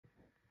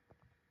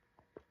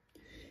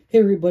Hey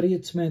everybody,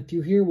 it's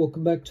Matthew here.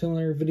 Welcome back to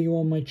another video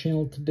on my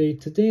channel today.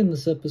 Today in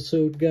this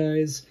episode,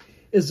 guys,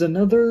 is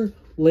another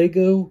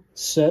Lego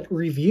set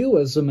review,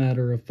 as a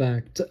matter of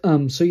fact.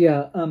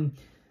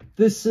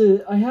 This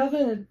I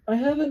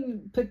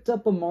haven't picked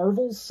up a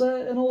Marvel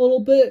set in a little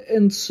bit,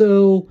 and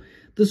so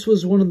this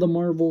was one of the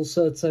Marvel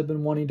sets I've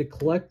been wanting to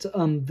collect.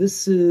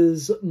 This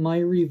is my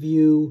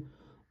review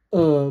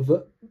of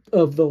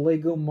the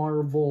Lego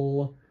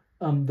Marvel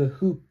the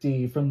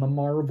Hoopty from the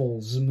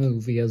Marvels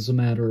movie, as a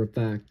matter of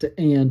fact.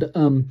 And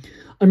I'm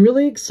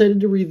really excited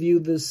to review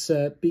this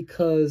set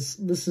because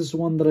this is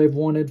one that I've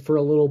wanted for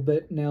a little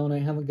bit now and I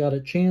haven't got a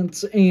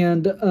chance.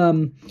 And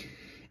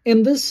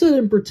this set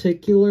in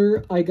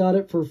particular, I got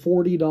it for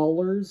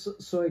 $40,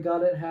 so I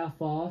got it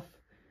half off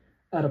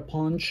at a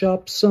pawn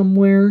shop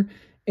somewhere.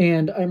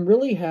 And I'm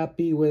really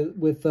happy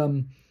with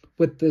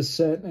this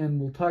set, and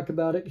we'll talk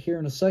about it here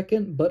in a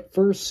second. But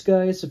first,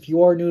 guys, if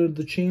you are new to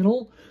the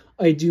channel,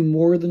 I do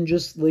more than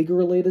just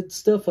Lego-related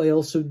stuff. I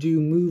also do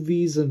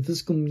movies and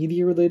physical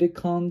media-related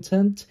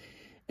content,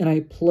 and I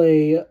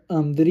play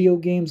video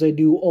games. I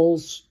do all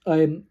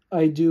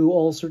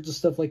sorts of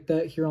stuff like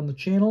that here on the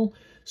channel.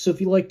 So if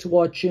you like to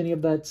watch any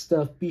of that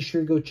stuff, be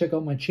sure to go check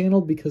out my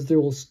channel because there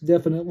will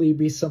definitely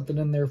be something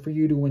in there for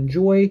you to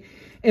enjoy.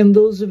 And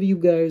those of you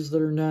guys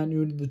that are not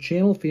new to the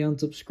channel, if you haven't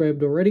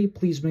subscribed already,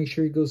 please make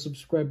sure you go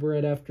subscribe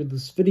right after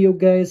this video,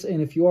 guys.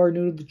 And if you are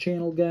new to the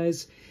channel,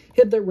 guys,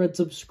 hit that red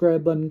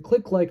subscribe button,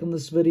 click like on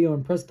this video,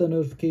 and press the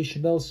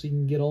notification bell so you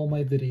can get all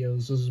my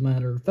videos, as a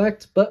matter of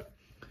fact. But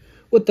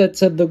with that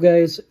said, though,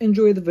 guys,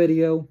 enjoy the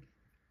video.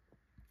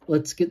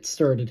 Let's get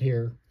started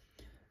here.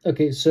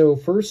 Okay, so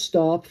first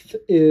off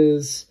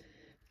is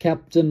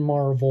Captain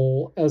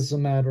Marvel, as a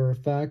matter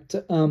of fact.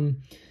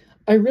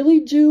 I really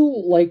do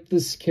like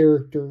this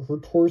character. Her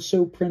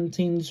torso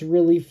printing's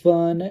really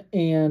fun,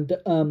 and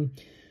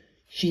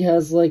she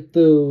has like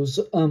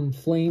those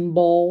flame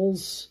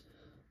balls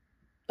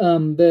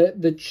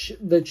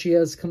that she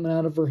has coming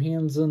out of her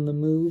hands in the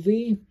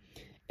movie.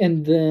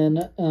 And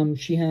then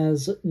she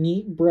has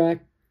neat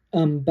back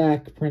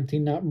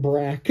printing, not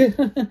brack.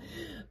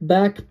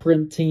 Back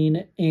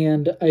printing,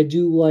 and I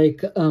do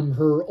like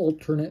her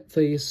alternate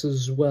face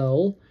as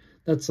well.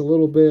 That's a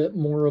little bit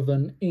more of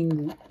an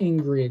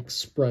angry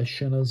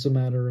expression, as a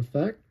matter of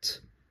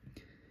fact.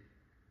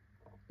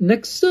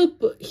 Next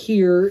up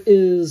here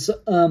is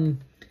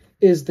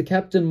the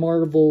Captain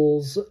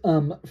Marvel's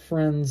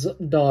friend's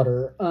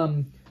daughter.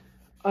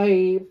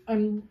 I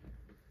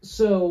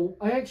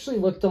actually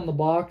looked on the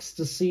box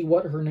to see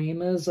what her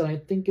name is, and I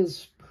think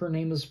her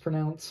name is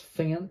pronounced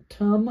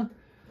Phantom.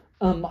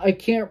 I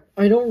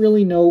don't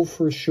really know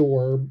for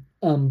sure,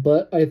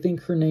 but I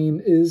think her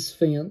name is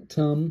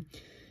Phantom,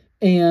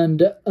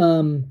 and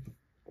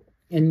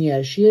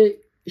yeah,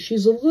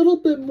 she's a little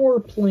bit more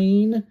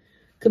plain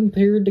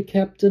compared to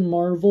Captain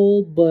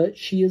Marvel, but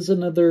she is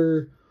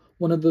another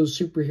one of those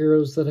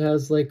superheroes that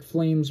has, like,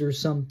 flames or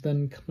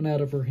something coming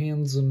out of her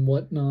hands and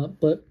whatnot,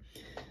 but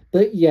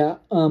yeah,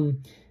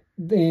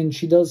 and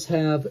she does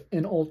have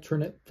an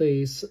alternate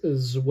face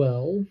as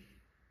well.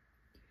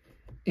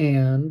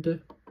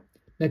 And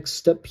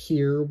next up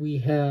here, we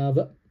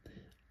have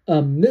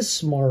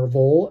Miss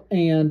Marvel,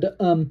 and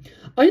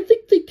I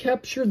think they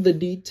captured the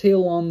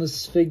detail on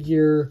this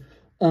figure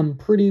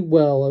pretty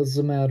well, as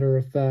a matter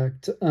of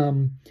fact,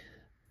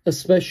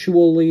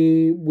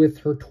 especially with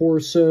her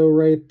torso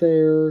right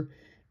there,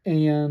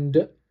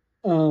 and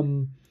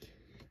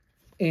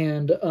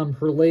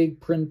her leg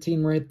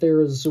printing right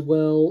there as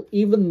well.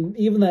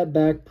 Even that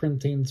back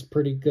printing's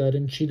pretty good,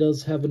 and she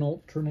does have an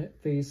alternate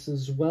face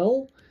as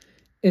well.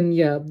 And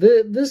yeah,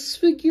 this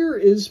figure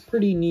is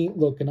pretty neat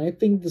looking. I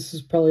think this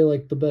is probably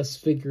like the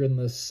best figure in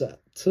this set.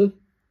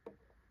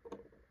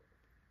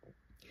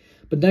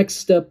 But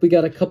next up, we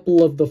got a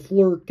couple of the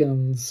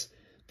Flurkins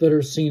that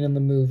are seen in the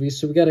movie.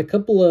 So we got a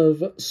couple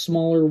of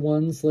smaller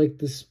ones, like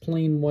this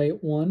plain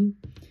white one.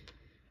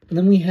 And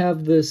then we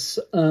have this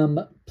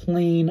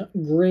plain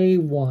gray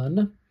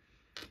one.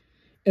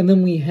 And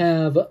then we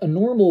have a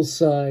normal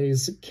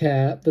size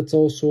cat that's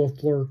also a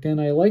Flurkin.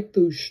 I like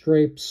those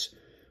stripes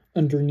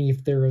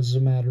underneath there, as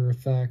a matter of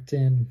fact.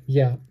 And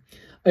yeah,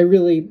 I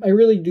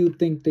really do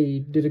think they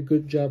did a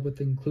good job with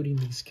including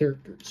these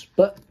characters.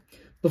 But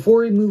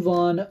before we move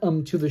on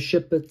to the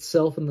ship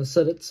itself and the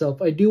set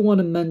itself, I do want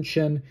to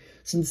mention,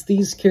 since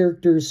these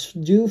characters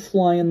do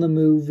fly in the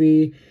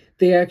movie,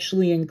 they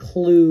actually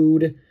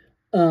include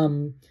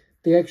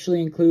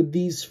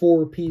these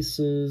 4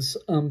 pieces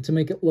to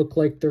make it look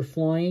like they're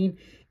flying,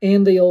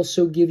 and they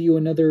also give you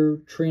another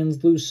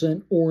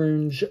translucent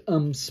orange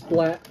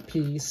splat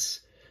piece.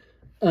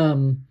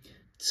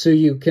 So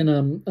you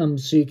can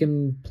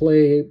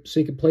play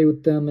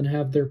with them and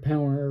have their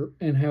power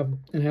and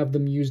have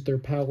them use their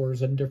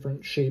powers in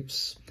different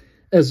shapes,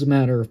 as a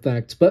matter of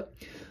fact. But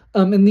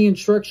in the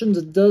instructions,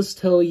 it does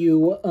tell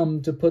you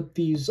to put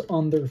these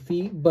on their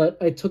feet, but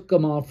I took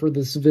them off for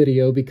this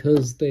video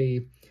because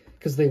they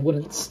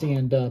wouldn't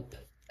stand up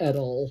at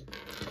all.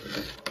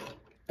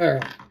 All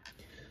right.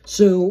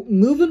 So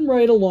moving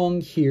right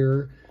along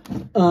here,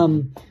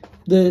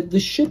 The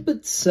ship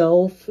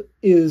itself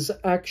is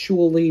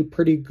actually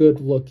pretty good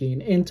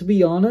looking. And to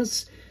be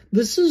honest,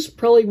 this is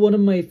probably one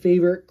of my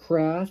favorite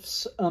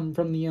crafts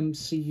from the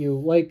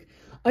MCU. Like,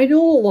 I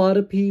know a lot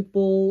of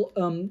people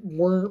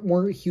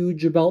weren't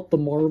huge about the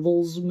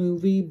Marvels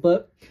movie,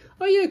 but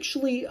I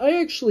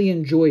actually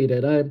enjoyed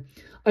it.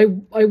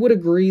 I would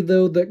agree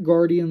though that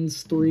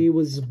Guardians 3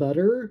 was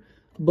better,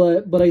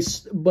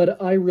 but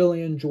I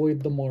really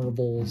enjoyed the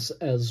Marvels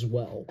as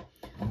well.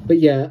 But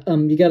yeah,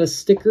 you got a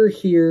sticker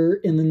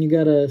here, and then you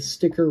got a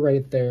sticker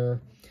right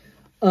there.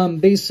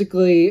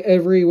 Basically,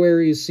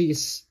 everywhere you see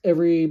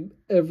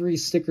every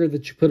sticker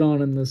that you put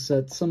on in this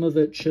set, some of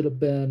it should have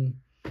been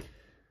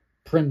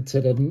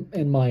printed,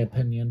 in my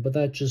opinion, but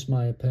that's just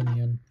my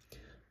opinion.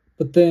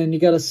 But then you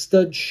got a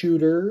stud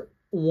shooter,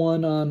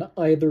 one on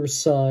either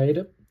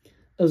side,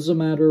 as a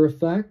matter of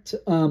fact.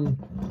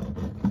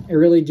 I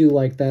really do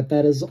like that.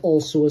 That is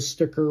also a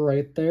sticker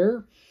right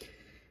there.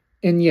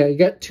 And yeah, you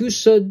got two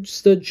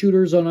stud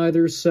shooters on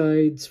either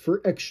sides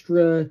for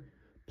extra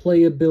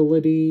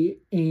playability.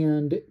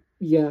 And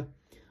yeah,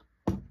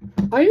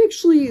 I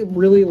actually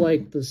really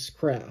like this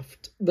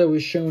craft that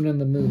was shown in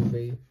the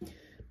movie.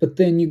 But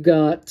then you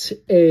got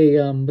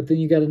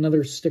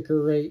another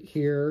sticker right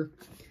here.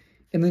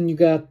 And then you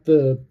got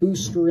the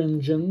booster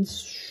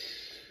engines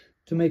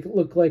to make it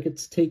look like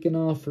it's taken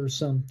off or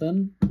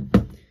something.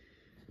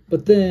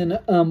 But then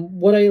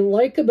what I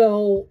like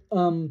about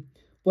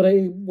what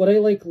I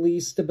like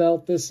least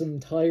about this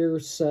entire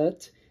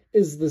set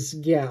is this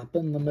gap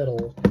in the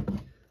middle.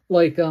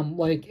 Like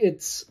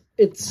it's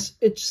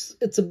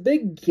a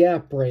big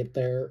gap right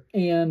there.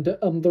 And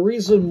the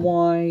reason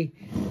why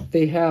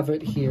they have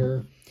it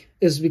here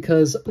is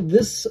because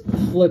this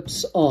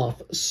flips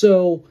off.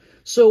 So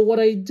what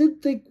I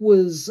did think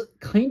was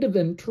kind of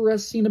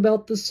interesting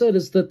about this set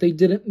is that they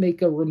didn't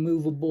make a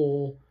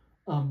removable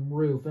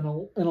roof.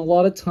 And a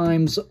lot of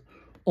times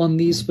on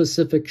these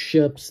specific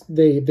ships,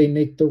 they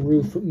make the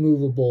roof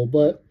movable.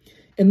 But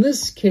in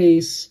this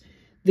case,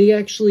 they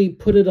actually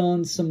put it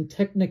on some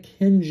Technic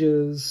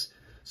hinges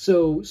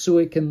so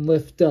it can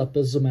lift up,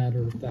 as a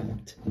matter of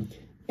fact.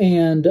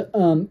 And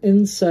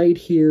inside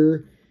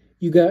here,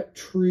 you got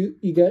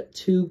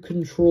two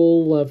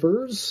control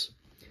levers.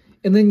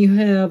 And then you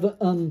have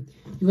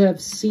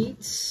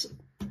seats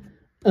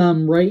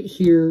right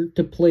here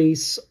to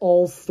place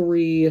all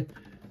three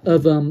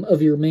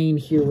of your main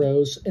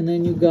heroes, and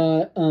then you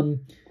got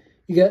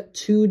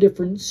two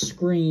different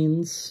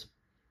screens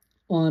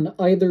on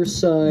either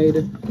side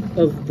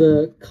of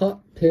the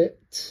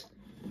cockpit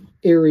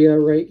area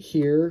right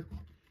here.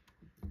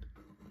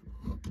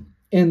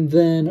 And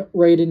then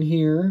right in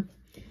here,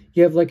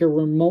 you have like a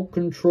remote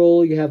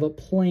control, you have a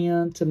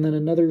plant, and then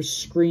another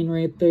screen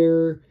right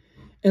there.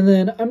 And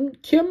then I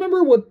can't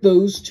remember what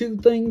those two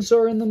things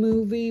are in the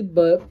movie,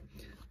 but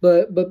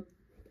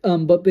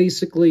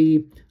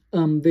basically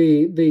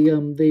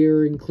they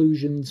are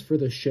inclusions for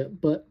the ship.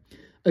 But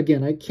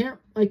again, I can't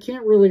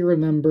really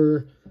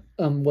remember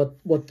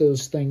what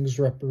those things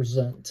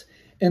represent.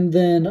 And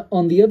then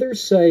on the other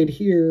side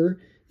here,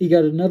 you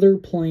got another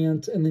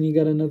plant, and then you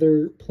got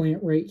another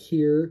plant right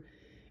here.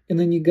 And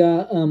then you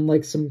got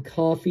like some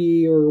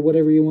coffee or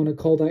whatever you want to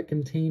call that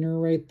container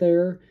right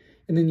there.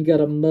 And then you got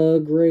a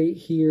mug right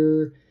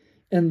here.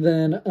 And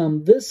then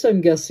this,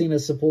 I'm guessing,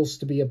 is supposed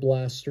to be a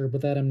blaster,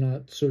 but that I'm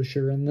not so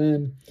sure. And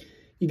then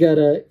you got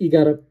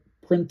a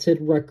printed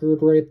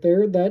record right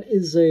there. That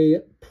is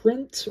a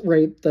print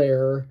right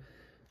there.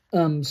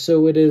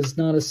 So it is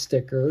not a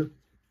sticker,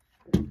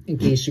 in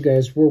case you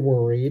guys were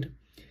worried.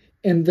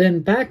 And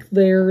then back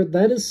there,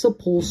 that is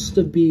supposed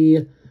to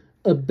be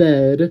a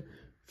bed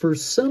for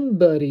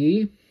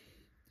somebody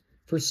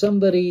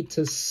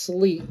to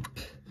sleep.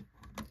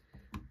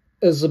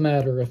 As a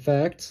matter of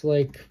fact,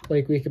 like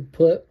we can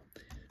put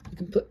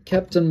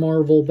Captain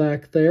Marvel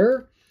back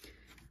there.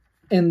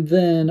 And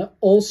then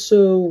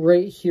also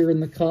right here in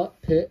the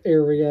cockpit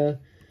area,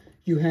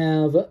 you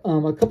have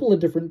a couple of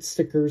different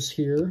stickers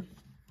here.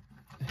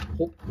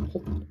 Hold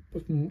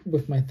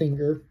with my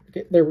finger.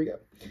 Okay, there we go.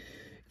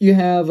 You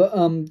have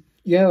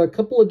a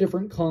couple of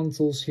different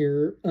consoles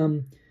here.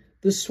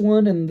 This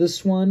one and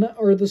this one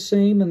are the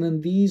same, and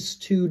then these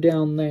two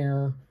down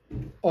there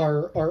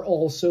are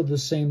also the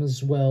same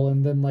as well.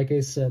 And then, like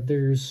I said,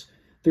 there's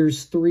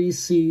three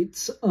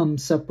seats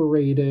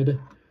separated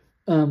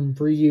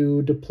for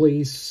you to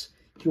place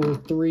your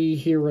three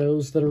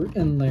heroes that are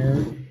in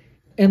there.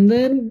 And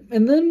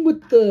then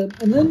with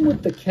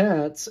the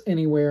cats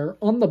anywhere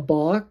on the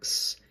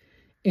box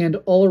and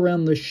all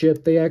around the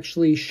ship, they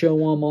actually show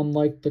them on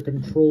like the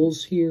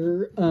controls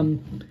here.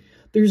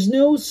 There's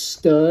no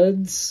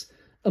studs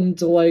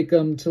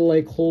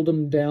to hold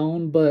them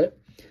down, but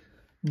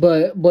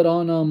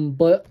on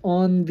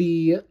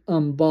the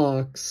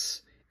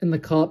box in the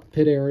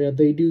cockpit area,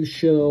 they do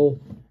show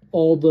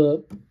all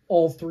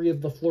three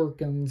of the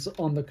flurkins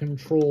on the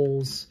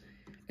controls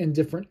in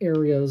different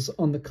areas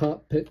on the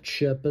cockpit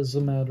ship, as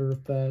a matter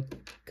of fact.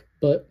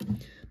 But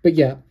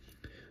yeah,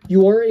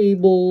 you are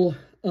able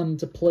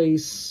to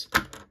place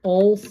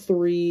all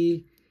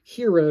three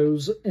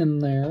heroes in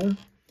there.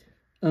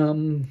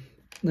 And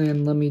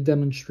let me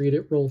demonstrate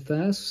it real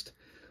fast.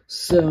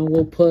 So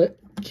we'll put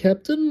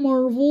Captain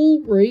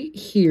Marvel right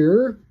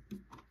here.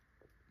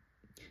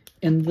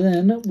 And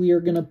then we are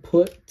going to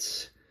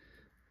put,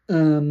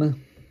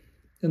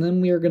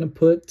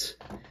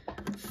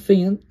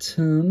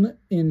 Phantom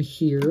in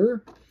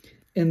here.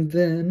 And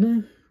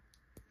then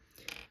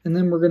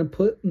we're going to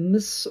put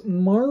Miss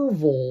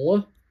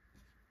Marvel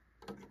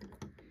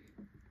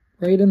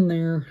right in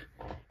there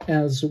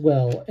as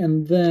well.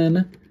 And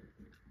then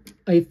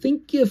I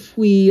think if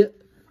we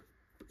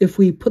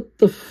put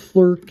the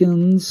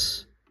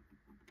Flurkins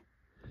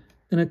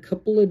in a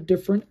couple of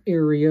different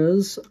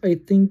areas, I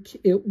think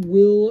it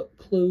will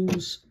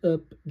close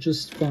up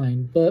just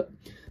fine. But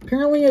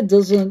apparently it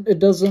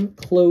doesn't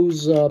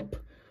close up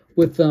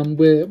with come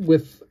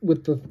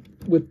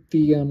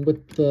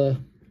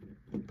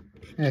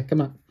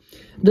on.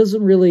 It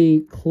doesn't really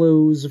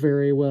close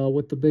very well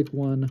with the big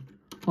one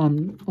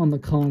on the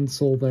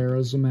console there,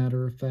 as a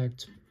matter of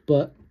fact.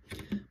 But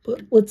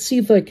let's see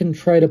if I can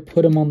try to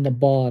put him on the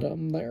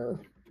bottom there.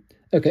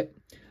 Okay,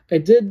 I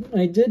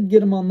did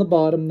get him on the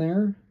bottom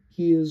there.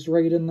 He is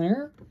right in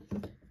there.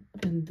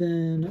 And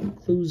then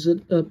close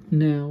it up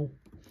now.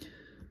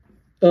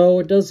 Oh,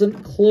 it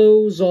doesn't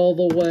close all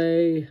the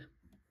way.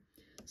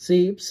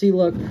 See,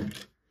 look.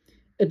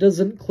 It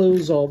doesn't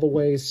close all the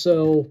way.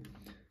 So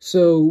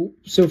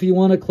if you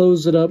want to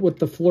close it up with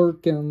the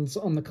Flurkins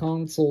on the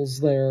consoles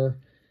there,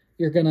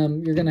 you're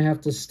gonna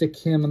have to stick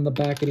him in the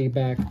backety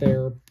back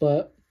there.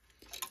 But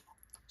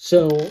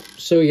so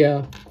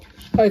yeah,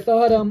 I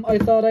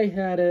thought I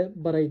had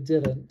it, but I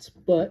didn't.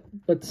 But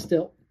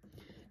still,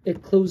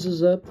 it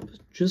closes up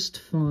just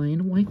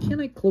fine. Why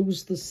can't I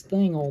close this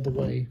thing all the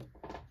way?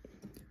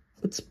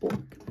 Let's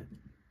block.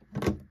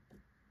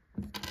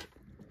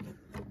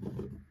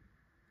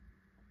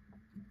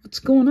 What's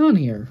going on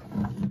here?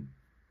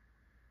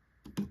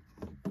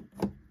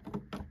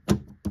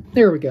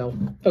 There we go.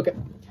 Okay.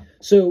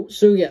 So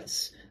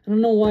yes. I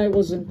don't know why it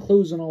wasn't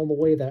closing all the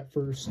way that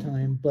first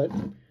time, but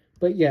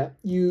yeah,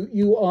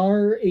 you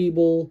are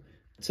able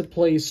to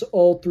place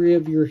all three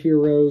of your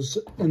heroes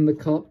in the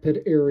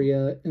cockpit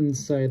area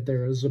inside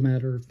there, as a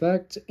matter of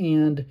fact,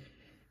 and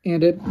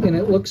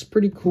it looks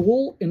pretty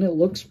cool, and it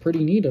looks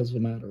pretty neat, as a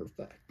matter of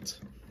fact.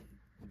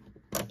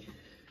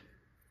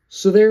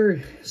 So there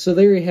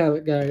you have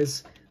it,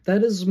 guys.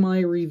 That is my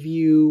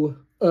review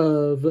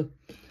of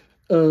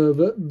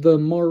the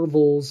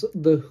Marvels,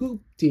 the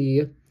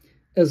Hoopty,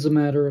 as a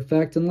matter of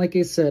fact. And like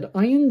I said,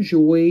 I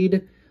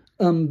enjoyed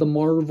the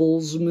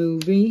Marvels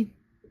movie.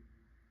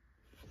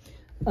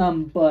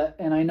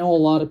 And I know a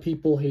lot of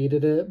people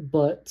hated it,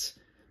 but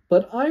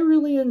I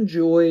really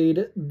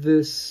enjoyed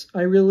this.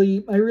 I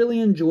really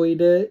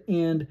enjoyed it,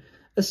 and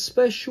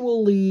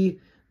especially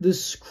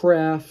this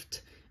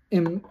craft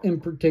in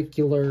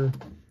particular,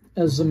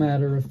 as a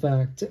matter of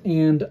fact.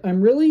 And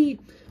I'm really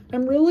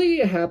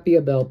happy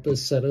about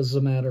this set, as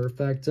a matter of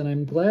fact, and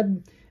I'm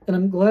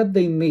glad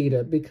they made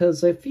it,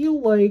 because I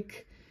feel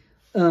like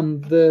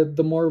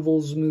the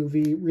Marvels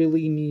movie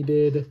really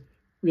needed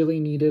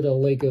a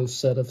Lego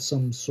set of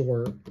some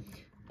sort.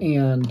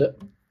 And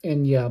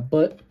yeah,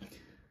 but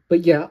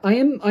yeah,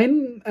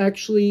 I'm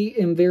actually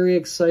very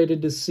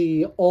excited to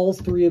see all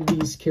three of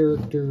these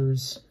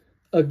characters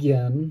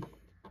again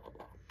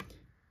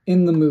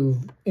in the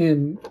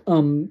in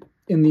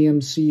the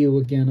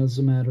MCU again, as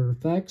a matter of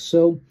fact.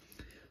 So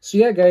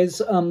yeah,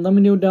 guys, let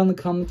me know down in the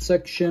comment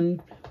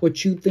section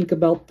what you think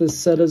about this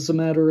set, as a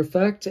matter of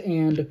fact,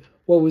 and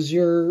what was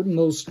your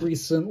most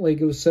recent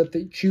Lego set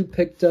that you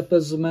picked up,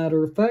 as a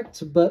matter of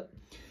fact. But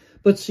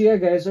so yeah,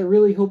 guys, I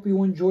really hope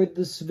you enjoyed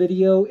this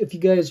video. If you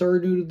guys are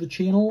new to the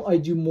channel, I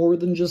do more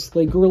than just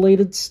Lego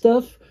related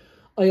stuff.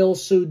 I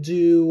also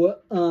do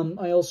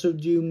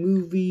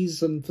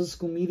movies and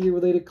physical media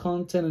related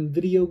content and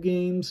video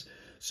games.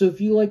 So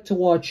if you like to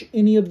watch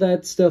any of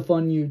that stuff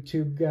on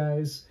YouTube,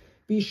 guys,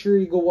 be sure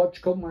you go watch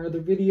a couple of my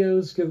other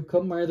videos. Give a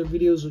couple of my other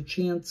videos a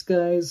chance,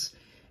 guys.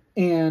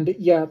 And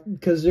yeah,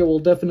 because there will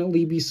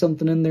definitely be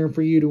something in there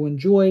for you to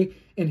enjoy.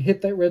 And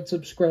hit that red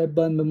subscribe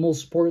button, but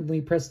most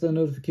importantly, press the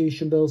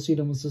notification bell so you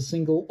don't miss a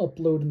single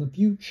upload in the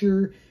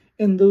future.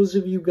 And those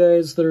of you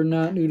guys that are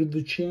not new to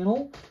the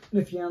channel, and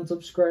if you haven't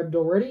subscribed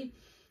already,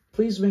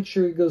 please make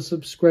sure you go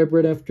subscribe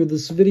right after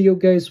this video,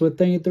 guys.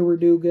 Without any further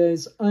ado,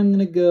 guys, I'm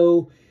going to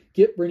go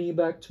get bringing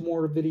back to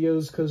more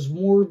videos, because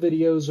more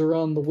videos are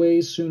on the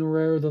way sooner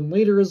rather than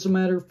later, as a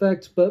matter of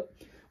fact. But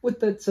with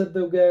that said,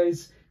 though,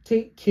 guys,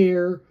 take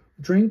care,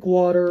 drink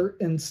water,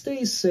 and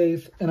stay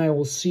safe, and I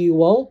will see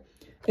you all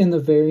in the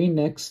very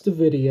next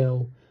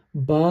video.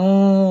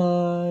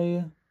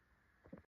 Bye!